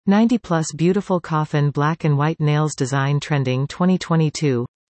90 plus beautiful coffin black and white nails design trending 2022.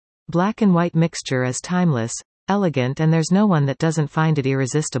 Black and white mixture is timeless, elegant, and there's no one that doesn't find it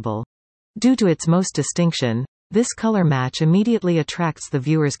irresistible. Due to its most distinction, this color match immediately attracts the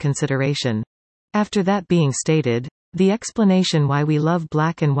viewer's consideration. After that being stated, the explanation why we love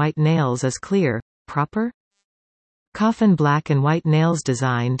black and white nails is clear, proper? Coffin black and white nails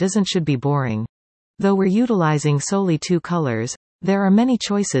design should be boring. Though we're utilizing solely two colors, there are many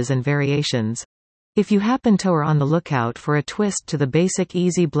choices and variations. If you happen to are on the lookout for a twist to the basic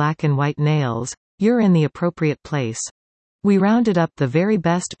easy black and white nails, you're in the appropriate place. We rounded up the very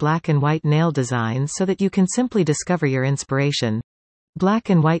best black and white nail designs so that you can simply discover your inspiration. Black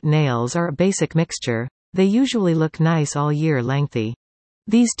and white nails are a basic mixture. They usually look nice all year lengthy.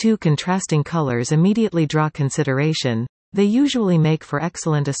 These two contrasting colors immediately draw consideration. They usually make for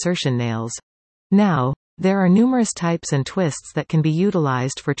excellent assertion nails. Now, there are numerous types and twists that can be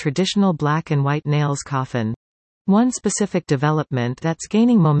utilized for traditional black and white nails coffin. One specific development that's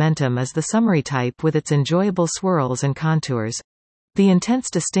gaining momentum is the summary type with its enjoyable swirls and contours. The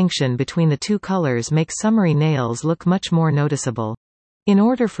intense distinction between the two colors makes summary nails look much more noticeable. In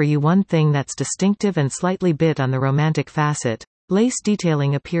order for you one thing that's distinctive and slightly bit on the romantic facet, lace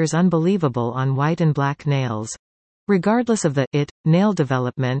detailing appears unbelievable on white and black nails. Regardless of the nail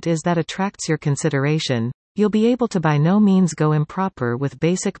development is that attracts your consideration, you'll be able to by no means go improper with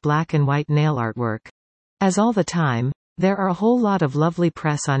basic black and white nail artwork. As all the time, there are a whole lot of lovely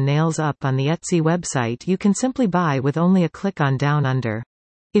press on nails up on the Etsy website you can simply buy with only a click on down under.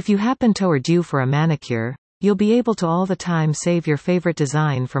 If you happen to are due for a manicure, you'll be able to all the time save your favorite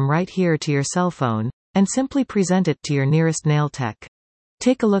design from right here to your cell phone, and simply present it to your nearest nail tech.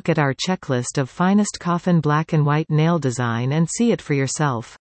 Take a look at our checklist of finest coffin black and white nail design and see it for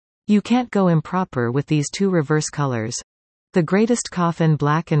yourself. You can't go improper with these two reverse colors. The greatest coffin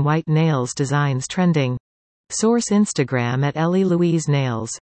black and white nails designs trending. Source Instagram at Ellie Louise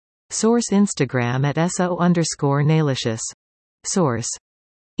Nails. Source Instagram at SO_Nailicious. Source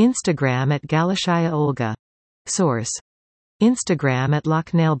Instagram at Galashaya Olga. Source Instagram at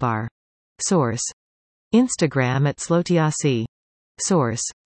Lock Nail Bar. Source Instagram at Slotiasi. Source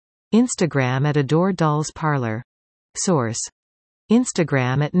Instagram at Adore Dolls Parlor. Source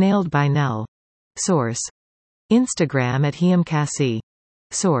Instagram at Nailed by Nell. Source Instagram at Hiam Cassie.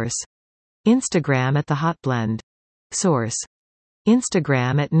 Source Instagram at The Hot Blend. Source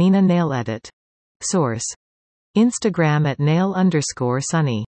Instagram at Nina Nail Edit. Source Instagram at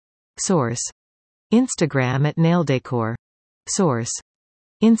Nail_Sunny. Source Instagram at Nail Decor. Source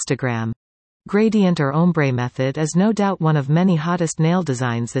Instagram. Gradient or ombre method is no doubt one of many hottest nail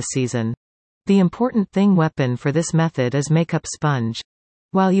designs this season. The important weapon for this method is makeup sponge.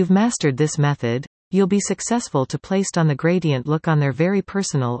 While you've mastered this method, you'll be successful to placed on the gradient look on their very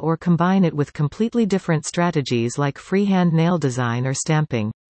personal or combine it with completely different strategies like freehand nail design or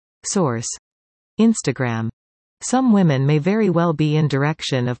stamping. Source Instagram. Some women may very well be in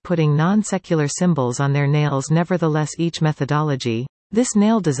direction of putting non-secular symbols on their nails. Nevertheless, each methodology, this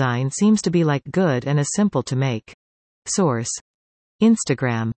nail design seems to be like good and is simple to make. Source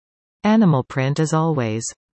Instagram. Animal print as always.